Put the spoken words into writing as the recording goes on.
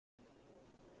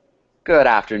Good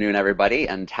afternoon, everybody,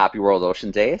 and happy World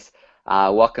Ocean Days.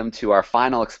 Welcome to our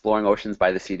final Exploring Oceans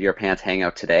by the Seat of Your Pants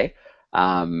hangout today.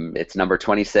 It's number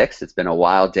 26. It's been a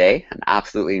wild day, an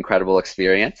absolutely incredible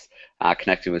experience,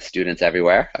 connecting with students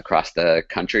everywhere across the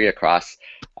country, across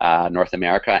North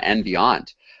America, and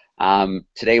beyond.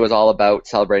 Today was all about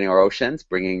celebrating our oceans,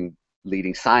 bringing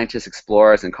leading scientists,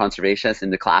 explorers, and conservationists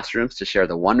into classrooms to share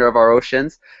the wonder of our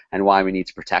oceans and why we need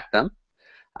to protect them.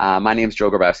 My name is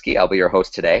Joe Grabowski. I'll be your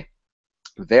host today.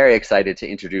 Very excited to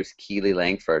introduce Keely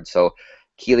Langford. So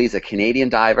Keely's a Canadian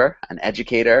diver, an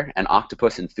educator, and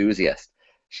octopus enthusiast.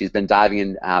 She's been diving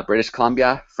in British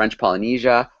Columbia, French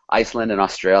Polynesia, Iceland, and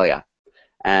Australia.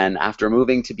 And after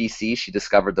moving to BC, she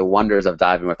discovered the wonders of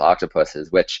diving with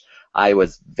octopuses, which I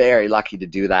was very lucky to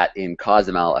do that in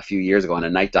Cozumel a few years ago on a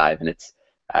night dive, and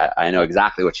I know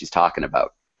exactly what she's talking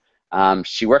about.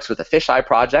 She works with the Fisheye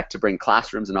Project to bring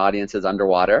classrooms and audiences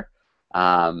underwater,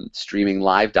 streaming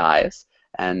live dives,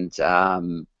 and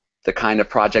the kind of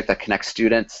project that connects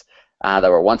students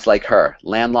that were once like her,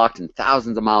 landlocked and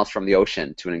thousands of miles from the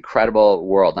ocean, to an incredible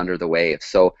world under the waves.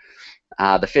 So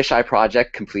the Fisheye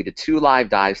Project completed 2 live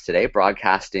dives today,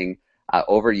 broadcasting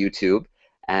over YouTube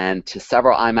and to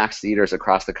several IMAX theaters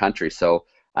across the country. So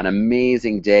an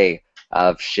amazing day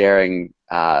of sharing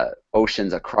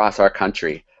oceans across our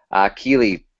country.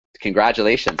 Keely,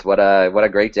 congratulations. What a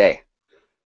great day.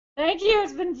 Thank you.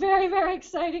 It's been very, very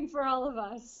exciting for all of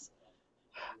us.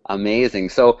 Amazing.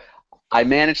 So I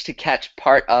managed to catch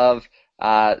part of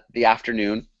the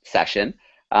afternoon session.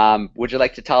 Would you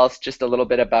like to tell us just a little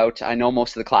bit about, I know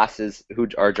most of the classes who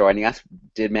are joining us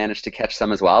did manage to catch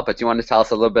some as well, but do you want to tell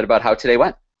us a little bit about how today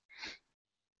went?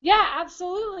 Yeah,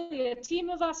 absolutely. A team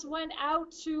of us went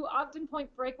out to Ogden Point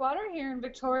Breakwater here in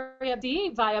Victoria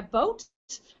BC via boat,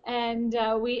 and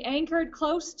we anchored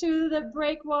close to the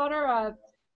breakwater, a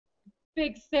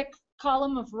big, thick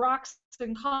column of rocks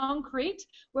and concrete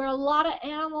where a lot of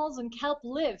animals and kelp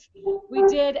live. We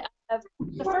did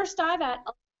the first dive at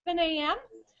 11 a.m.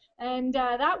 And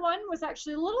that one was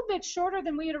actually a little bit shorter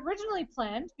than we had originally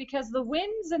planned because the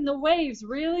winds and the waves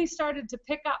really started to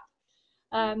pick up.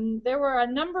 There were a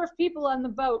number of people on the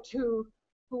boat who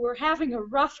were having a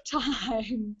rough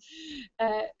time.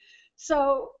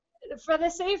 So for the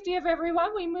safety of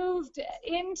everyone, we moved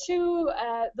into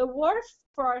the wharf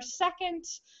for our second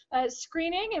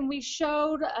screening, and we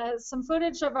showed some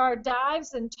footage of our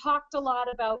dives and talked a lot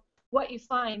about what you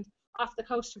find off the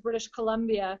coast of British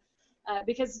Columbia.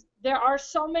 Because there are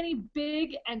so many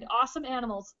big and awesome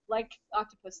animals, like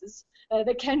octopuses,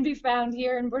 that can be found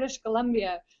here in British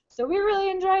Columbia. So we really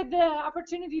enjoyed the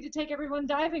opportunity to take everyone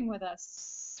diving with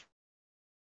us.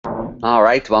 All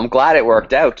right. Well, I'm glad it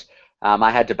worked out.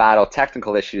 I had to battle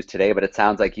technical issues today, but it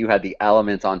sounds like you had the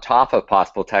elements on top of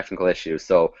possible technical issues.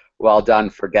 So well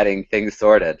done for getting things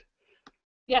sorted.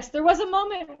 Yes, there was a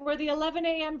moment where the 11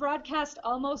 a.m. broadcast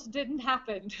almost didn't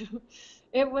happen.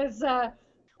 It was a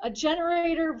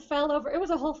generator fell over. It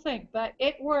was a whole thing, but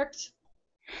it worked.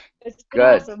 It's been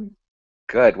Good. awesome.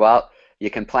 Good. Well, you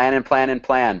can plan and plan and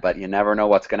plan, but you never know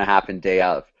what's going to happen day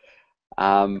of.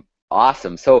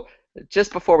 Awesome. So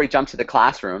just before we jump to the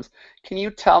classrooms, can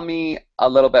you tell me a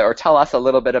little bit, or tell us a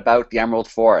little bit about the Emerald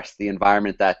Forest, the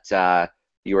environment that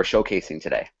you were showcasing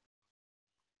today?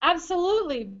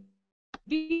 Absolutely.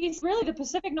 Really, the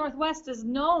Pacific Northwest is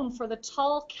known for the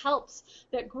tall kelps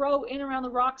that grow in around the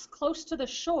rocks close to the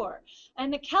shore.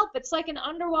 And the kelp, it's like an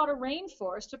underwater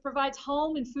rainforest. It provides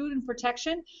home and food and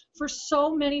protection for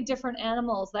so many different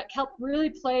animals. That kelp really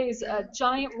plays a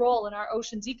giant role in our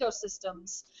ocean's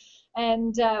ecosystems.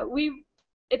 And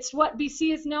it's what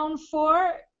BC is known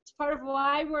for. It's part of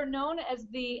why we're known as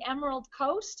the Emerald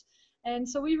Coast. And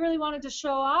so we really wanted to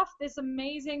show off this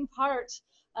amazing part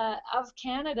of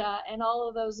Canada and all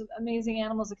of those amazing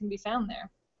animals that can be found there.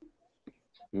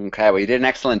 Okay, well, you did an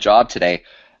excellent job today.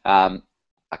 A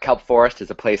kelp forest is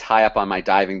a place high up on my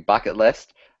diving bucket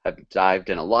list. I've dived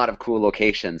in a lot of cool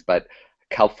locations, but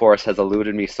kelp forest has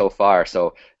eluded me so far,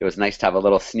 so it was nice to have a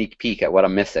little sneak peek at what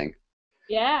I'm missing.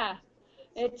 Yeah,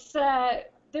 it's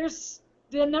there's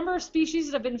the number of species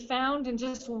that have been found in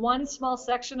just one small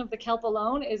section of the kelp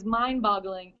alone is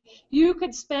mind-boggling. You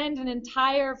could spend an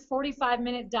entire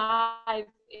 45-minute dive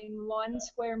in 1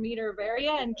 square meter of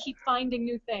area and keep finding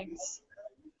new things.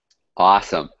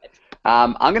 Awesome.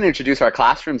 I'm going to introduce our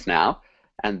classrooms now,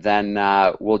 and then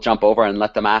we'll jump over and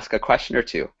let them ask a question or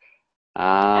two.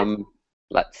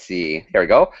 Let's see. Here we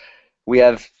go. We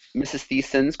have Mrs.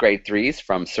 Thiessen's grade 3s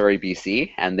from Surrey,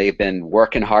 BC, and they've been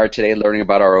working hard today learning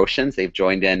about our oceans. They've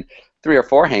joined in 3 or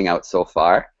 4 hangouts so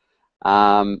far.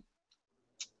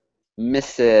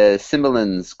 Mrs.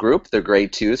 Simbalin's group, they're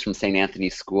grade 2s from St.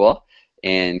 Anthony's School,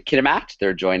 in Kitimat.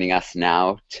 They're joining us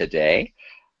now today.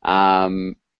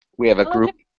 We have a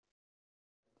group.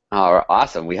 Oh,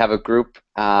 awesome. We have a group.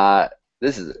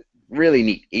 This is really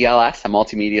neat. ELS, a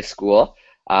multimedia school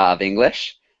of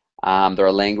English. They're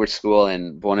a language school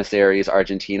in Buenos Aires,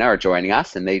 Argentina, are joining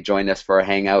us, and they joined us for a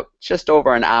hangout just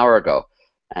over an hour ago,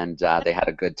 and they had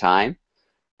a good time.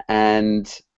 And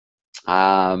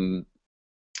Mrs.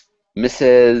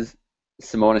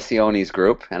 Simona Sione's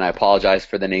group, and I apologize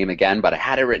for the name again, but I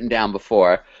had it written down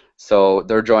before. So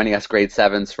they're joining us, grade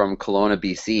 7s from Kelowna,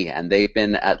 BC, and they've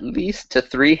been at least to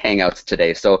 3 hangouts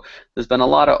today. So there's been a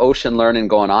lot of ocean learning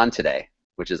going on today,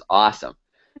 which is awesome.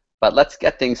 But let's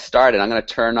get things started. I'm going to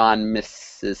turn on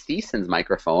Mrs. Thiessen's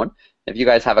microphone. If you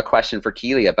guys have a question for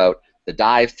Keely about the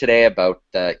dives today, about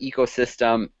the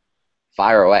ecosystem,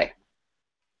 fire away.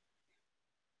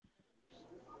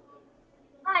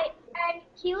 Hi, and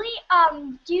Keely,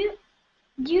 do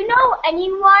you know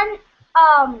anyone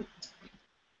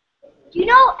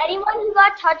who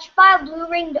got touched by a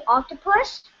blue-ringed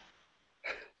octopus?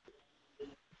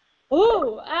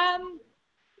 Ooh,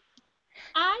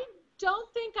 I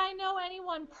don't think I know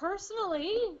anyone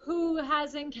personally who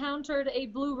has encountered a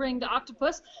blue-ringed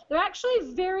octopus. They're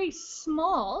actually very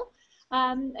small,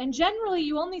 and generally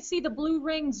you only see the blue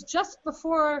rings just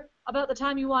before about the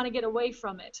time you want to get away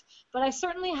from it. But I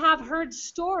certainly have heard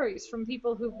stories from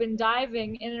people who've been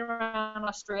diving in and around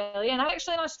Australia. And I'm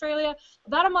actually in Australia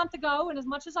about a month ago, and as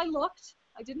much as I looked,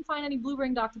 I didn't find any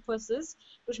blue-ringed octopuses,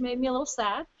 which made me a little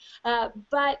sad.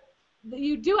 But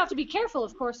you do have to be careful,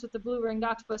 of course, with the blue-ringed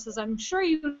octopuses. I'm sure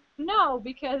you know,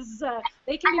 because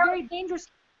they can be very dangerous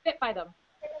to get bit by them.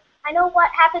 I know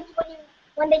what happens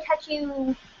when they touch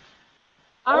you.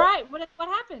 All right, what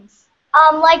happens?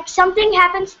 Like something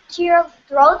happens to your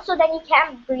throat, so then you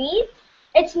can't breathe.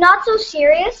 It's not so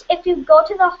serious if you go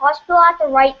to the hospital at the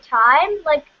right time,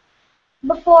 like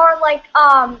before,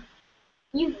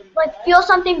 you feel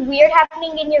something weird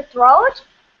happening in your throat.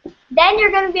 Then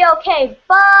you're gonna be okay.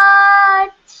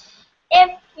 But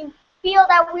if you feel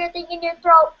that weird thing in your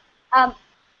throat,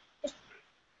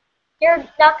 you're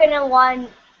not gonna want.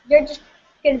 You're just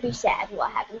gonna be sad.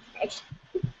 What happens next?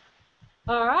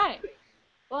 All right.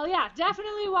 Well, yeah,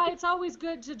 definitely why it's always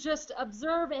good to just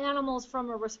observe animals from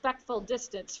a respectful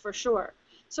distance, for sure.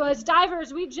 So as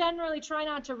divers, we generally try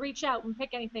not to reach out and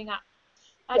pick anything up.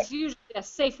 That's usually a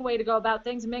safe way to go about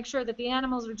things and make sure that the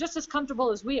animals are just as comfortable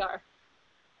as we are.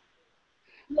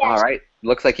 Yes. All right.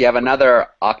 Looks like you have another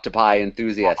octopi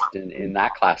enthusiast in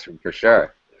that classroom for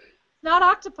sure. It's not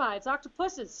octopi, it's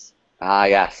octopuses. Ah,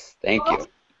 yes. Thank you. The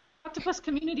octopus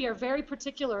community are very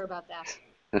particular about that.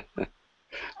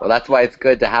 Well, that's why it's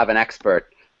good to have an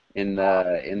expert in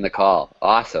the call.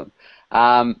 Awesome.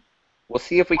 We'll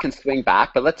see if we can swing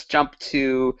back, but let's jump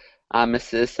to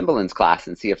Mrs. Cymbelin's class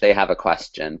and see if they have a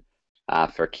question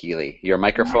for Keely. Your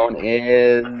microphone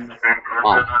is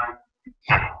on.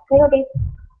 Okay.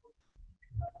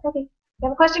 Okay. You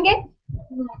have a question, Gabe?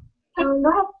 Go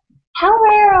ahead. How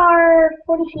rare are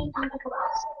 40 feet humpback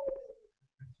whales?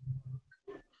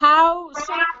 How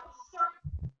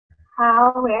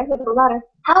rare? Get a little louder.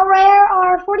 How rare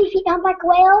are 40 feet humpback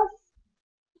whales?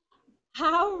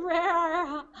 How rare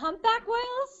are humpback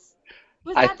whales?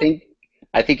 I think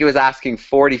he was asking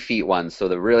 40 feet ones, so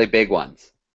the really big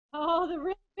ones. Oh, the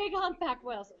really big humpback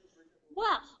whales.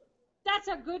 Well, that's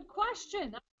a good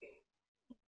question.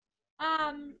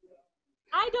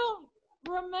 I don't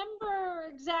remember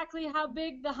exactly how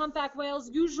big the humpback whales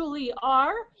usually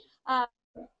are,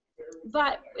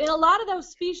 but in a lot of those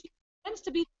species, it tends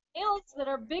to be males that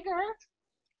are bigger.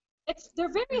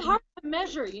 They're very hard to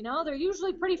measure, you know. They're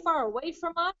usually pretty far away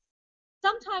from us.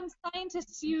 Sometimes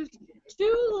scientists use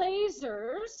 2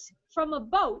 lasers from a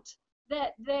boat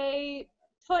that they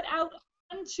put out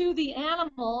onto the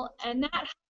animal, and that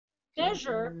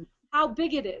measure how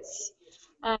big it is.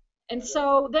 And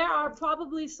so there are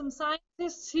probably some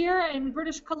scientists here in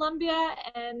British Columbia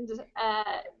and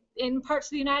in parts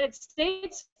of the United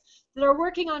States that are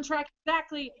working on tracking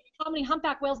exactly how many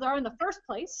humpback whales there are in the first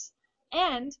place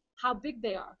and how big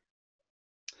they are.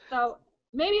 So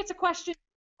maybe it's a question to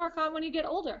work on when you get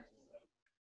older.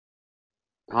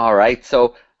 All right.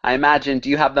 So I imagine, do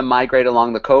you have them migrate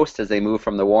along the coast as they move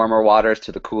from the warmer waters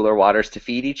to the cooler waters to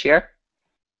feed each year?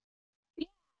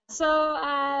 So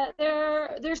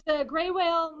there's the gray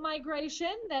whale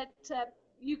migration that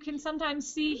you can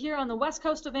sometimes see here on the west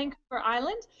coast of Vancouver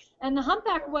Island, and the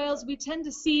humpback whales we tend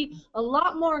to see a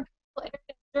lot more in coastal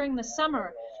areas during the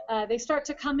summer. They start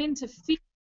to come in to feed.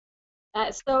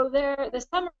 So the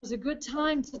summer is a good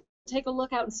time to take a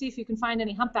look out and see if you can find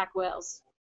any humpback whales.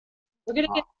 We're going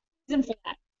to get a season for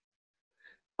that.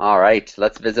 All right,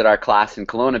 let's visit our class in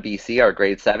Kelowna, BC, our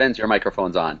grade 7s. Your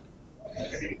microphone's on.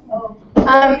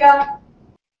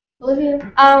 What's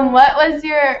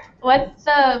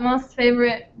the most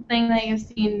favorite thing that you've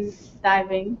seen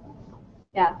diving?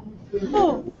 Yeah.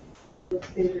 Oh, that's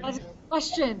a good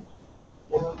question.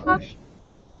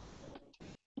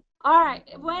 All right,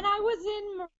 when I was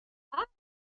in Maria,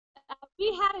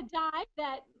 we had a dive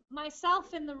that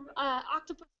myself and the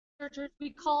octopus researchers, we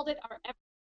called it our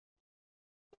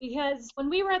because when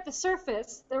we were at the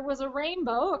surface, there was a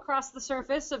rainbow across the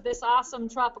surface of this awesome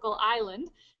tropical island.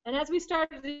 And as we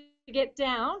started to get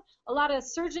down, a lot of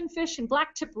surgeonfish and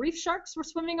blacktip reef sharks were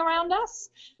swimming around us.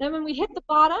 Then when we hit the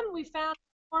bottom, we found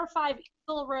 4 or 5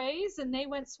 eagle rays, and they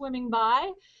went swimming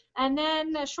by. And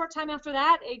then a short time after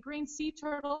that, a green sea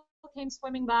turtle came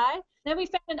swimming by. Then we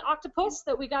found an octopus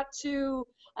that we got to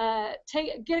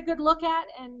get a good look at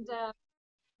and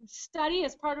study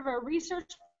as part of our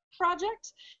research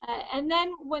project. And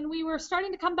then when we were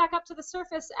starting to come back up to the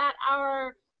surface at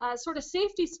our sort of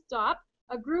safety stop,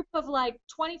 a group of like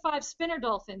 25 spinner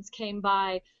dolphins came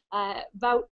by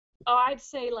about, I'd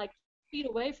say like feet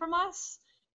away from us.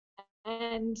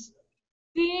 And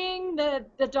seeing the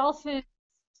dolphins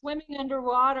swimming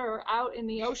underwater out in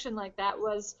the ocean like that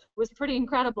was pretty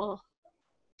incredible.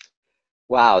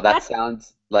 Wow, that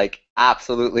sounds like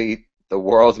absolutely the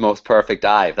world's most perfect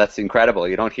dive. That's incredible.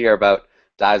 You don't hear about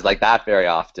dives like that very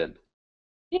often.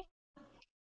 Yeah,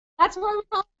 that's why we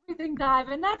call everything dive,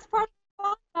 and that's part of the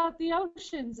fun about the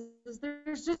oceans. Is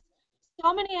there's just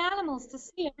so many animals to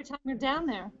see every time you're down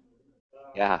there.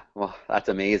 Yeah, well, that's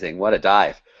amazing. What a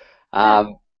dive.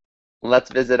 Yeah.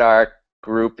 Let's visit our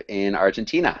group in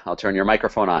Argentina. I'll turn your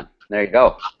microphone on. There you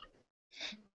go.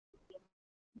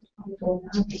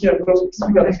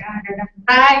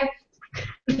 Hi.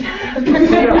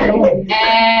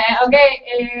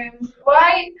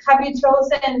 Why have you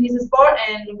chosen this sport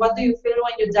and what do you feel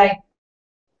when you dive?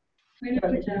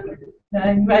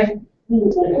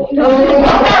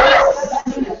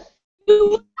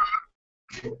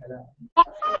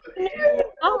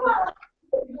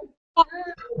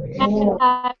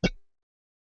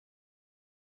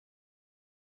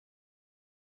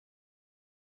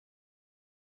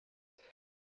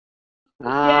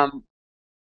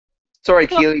 Sorry,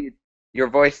 Keely, your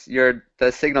voice,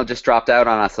 the signal just dropped out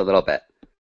on us a little bit.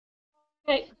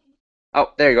 Okay.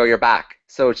 Oh, there you go. You're back.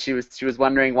 So she was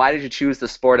wondering, why did you choose the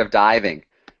sport of diving?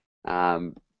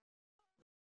 Well,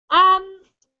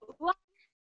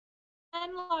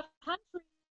 landlocked country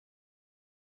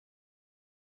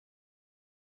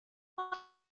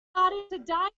started to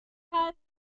dive because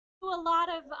a lot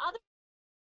of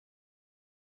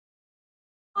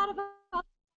other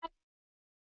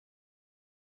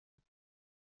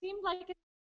seemed like it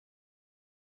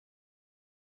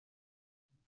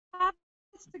has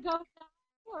to go down.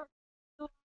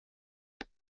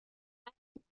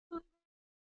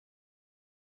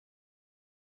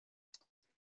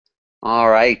 All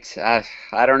right. I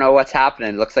don't know what's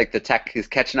happening. It looks like the tech is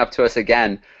catching up to us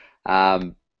again.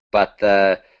 Um, but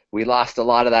we lost a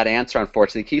lot of that answer,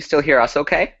 unfortunately. Can you still hear us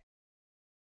okay?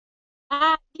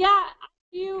 Yeah,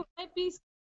 you might be,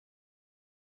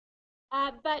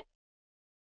 but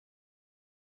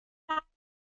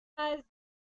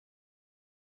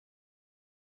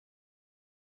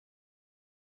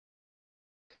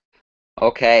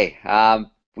Okay.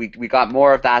 We got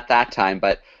more of that time,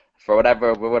 but for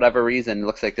whatever reason, it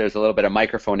looks like there's a little bit of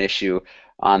microphone issue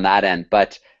on that end.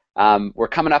 But we're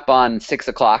coming up on 6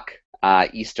 o'clock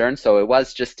Eastern, so it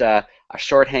was just a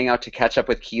short hangout to catch up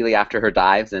with Keely after her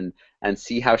dives and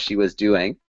see how she was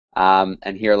doing,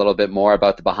 and hear a little bit more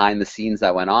about the behind the scenes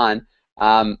that went on.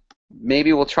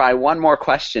 Maybe we'll try one more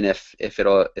question if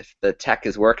the tech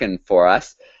is working for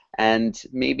us, and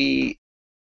maybe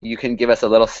you can give us a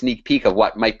little sneak peek of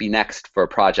what might be next for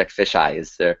Project Fisheye.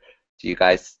 Do you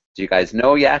guys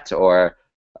know yet, or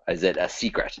is it a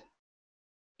secret?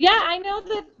 yeah, I know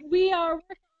that we are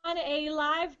working on a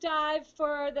live dive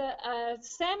for the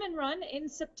salmon run in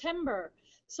September.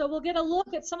 So we'll get a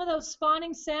look at some of those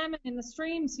spawning salmon in the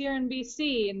streams here in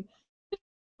BC, and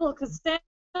because salmon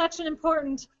is such an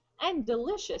important and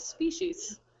delicious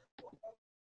species.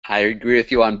 I agree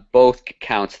with you on both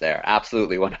counts there.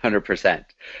 Absolutely, 100%.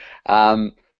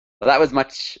 Well, that was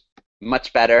much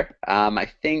better. I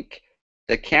think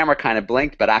the camera kind of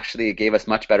blinked, but actually it gave us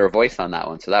much better voice on that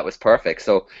one, so that was perfect.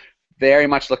 So very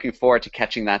much looking forward to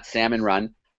catching that salmon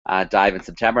run dive in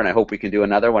September, and I hope we can do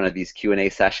another one of these Q&A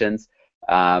sessions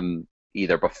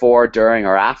either before, during,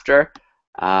 or after.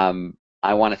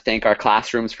 I want to thank our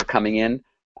classrooms for coming in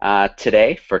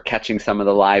today, for catching some of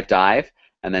the live dive,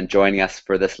 and then joining us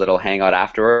for this little hangout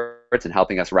afterward. and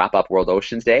helping us wrap up World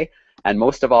Oceans Day. And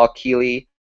most of all, Keely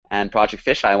and Project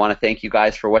Fish, I want to thank you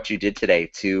guys for what you did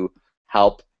today to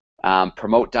help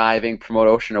promote diving, promote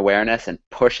ocean awareness, and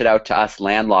push it out to us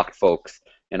landlocked folks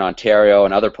in Ontario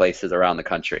and other places around the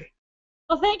country.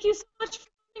 Well, thank you so much for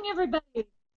coming, everybody.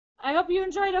 I hope you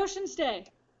enjoyed Oceans Day.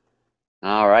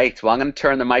 All right, well, I'm going to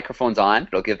turn the microphones on.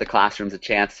 It'll give the classrooms a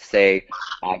chance to say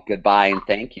goodbye and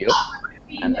thank you.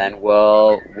 And then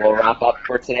we'll wrap up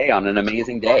for today on an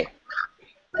amazing day.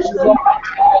 Everybody,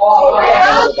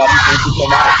 thank you so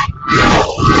much.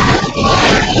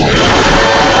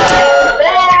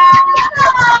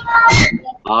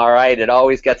 All right, it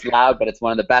always gets loud, but it's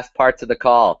one of the best parts of the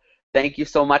call. Thank you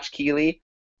so much, Keely.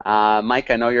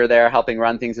 Mike, I know you're there helping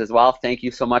run things as well. Thank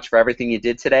you so much for everything you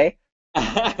did today.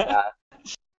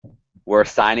 We're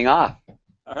signing off.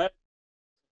 All right.